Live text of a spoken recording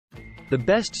The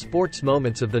best sports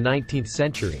moments of the 19th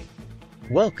century.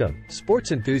 Welcome,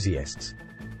 sports enthusiasts.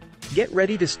 Get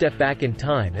ready to step back in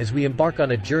time as we embark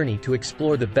on a journey to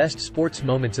explore the best sports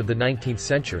moments of the 19th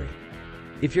century.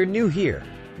 If you're new here,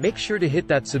 make sure to hit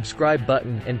that subscribe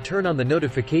button and turn on the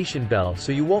notification bell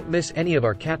so you won't miss any of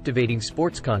our captivating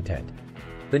sports content.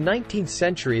 The 19th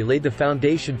century laid the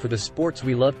foundation for the sports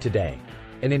we love today.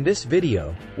 And in this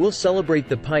video, we'll celebrate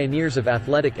the pioneers of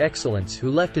athletic excellence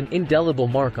who left an indelible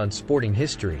mark on sporting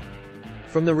history.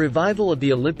 From the revival of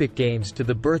the Olympic Games to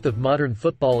the birth of modern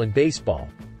football and baseball,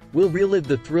 we'll relive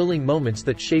the thrilling moments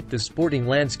that shaped the sporting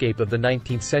landscape of the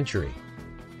 19th century.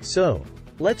 So,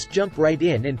 let's jump right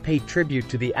in and pay tribute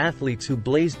to the athletes who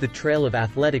blazed the trail of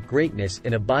athletic greatness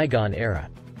in a bygone era.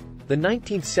 The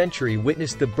 19th century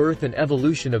witnessed the birth and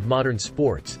evolution of modern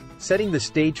sports, setting the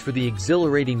stage for the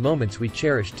exhilarating moments we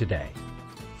cherish today.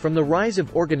 From the rise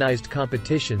of organized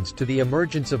competitions to the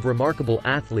emergence of remarkable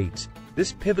athletes,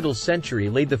 this pivotal century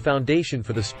laid the foundation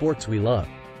for the sports we love.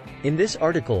 In this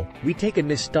article, we take a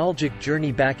nostalgic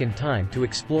journey back in time to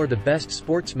explore the best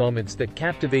sports moments that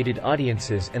captivated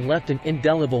audiences and left an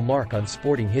indelible mark on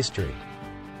sporting history.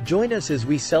 Join us as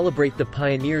we celebrate the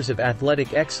pioneers of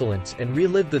athletic excellence and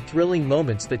relive the thrilling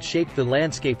moments that shaped the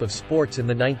landscape of sports in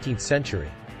the 19th century.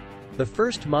 The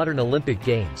first modern Olympic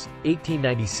Games,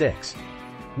 1896.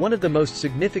 One of the most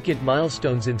significant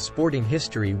milestones in sporting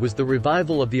history was the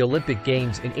revival of the Olympic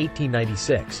Games in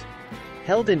 1896.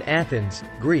 Held in Athens,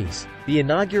 Greece, the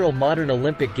inaugural modern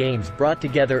Olympic Games brought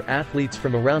together athletes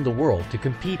from around the world to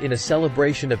compete in a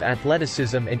celebration of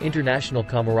athleticism and international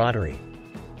camaraderie.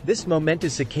 This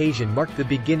momentous occasion marked the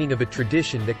beginning of a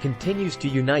tradition that continues to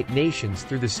unite nations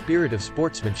through the spirit of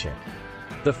sportsmanship.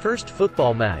 The first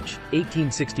football match,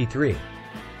 1863.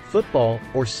 Football,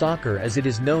 or soccer as it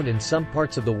is known in some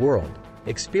parts of the world,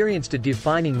 experienced a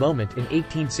defining moment in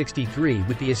 1863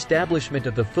 with the establishment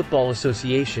of the Football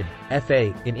Association,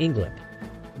 FA, in England.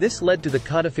 This led to the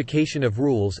codification of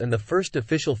rules and the first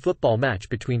official football match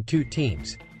between two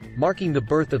teams, marking the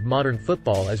birth of modern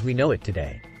football as we know it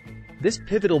today. This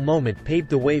pivotal moment paved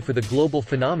the way for the global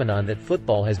phenomenon that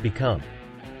football has become.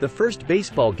 The first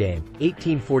baseball game,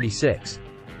 1846.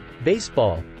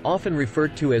 Baseball, often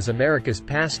referred to as America's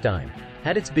pastime,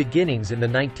 had its beginnings in the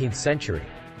 19th century.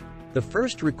 The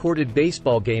first recorded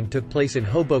baseball game took place in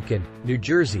Hoboken, New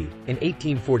Jersey, in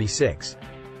 1846.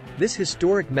 This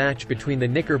historic match between the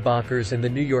Knickerbockers and the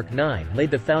New York Nine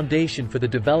laid the foundation for the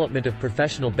development of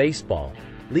professional baseball,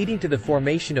 leading to the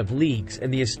formation of leagues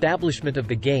and the establishment of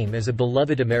the game as a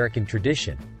beloved American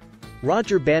tradition.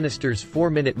 Roger Bannister's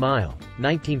 4-Minute Mile,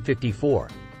 1954.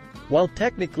 While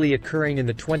technically occurring in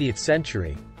the 20th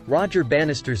century, Roger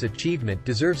Bannister's achievement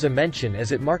deserves a mention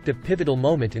as it marked a pivotal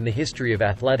moment in the history of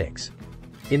athletics.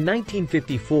 In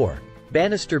 1954,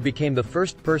 Bannister became the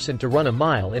first person to run a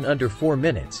mile in under 4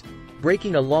 minutes,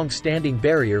 breaking a long-standing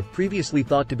barrier previously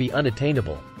thought to be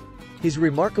unattainable. His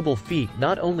remarkable feat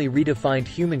not only redefined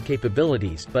human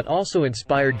capabilities but also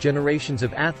inspired generations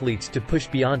of athletes to push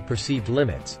beyond perceived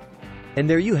limits. And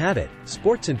there you have it,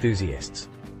 sports enthusiasts.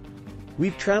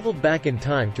 We've traveled back in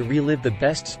time to relive the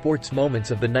best sports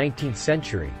moments of the 19th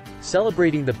century,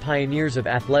 celebrating the pioneers of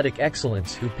athletic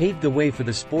excellence who paved the way for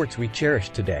the sports we cherish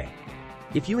today.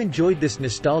 If you enjoyed this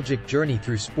nostalgic journey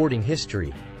through sporting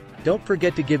history, don't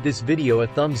forget to give this video a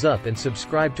thumbs up and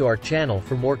subscribe to our channel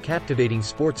for more captivating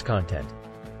sports content.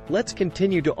 Let's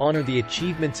continue to honor the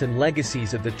achievements and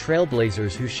legacies of the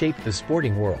trailblazers who shaped the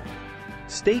sporting world.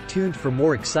 Stay tuned for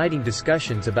more exciting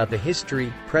discussions about the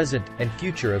history, present, and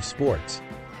future of sports.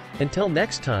 Until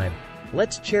next time,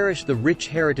 let's cherish the rich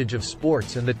heritage of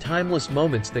sports and the timeless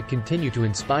moments that continue to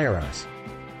inspire us.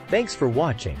 Thanks for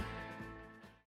watching.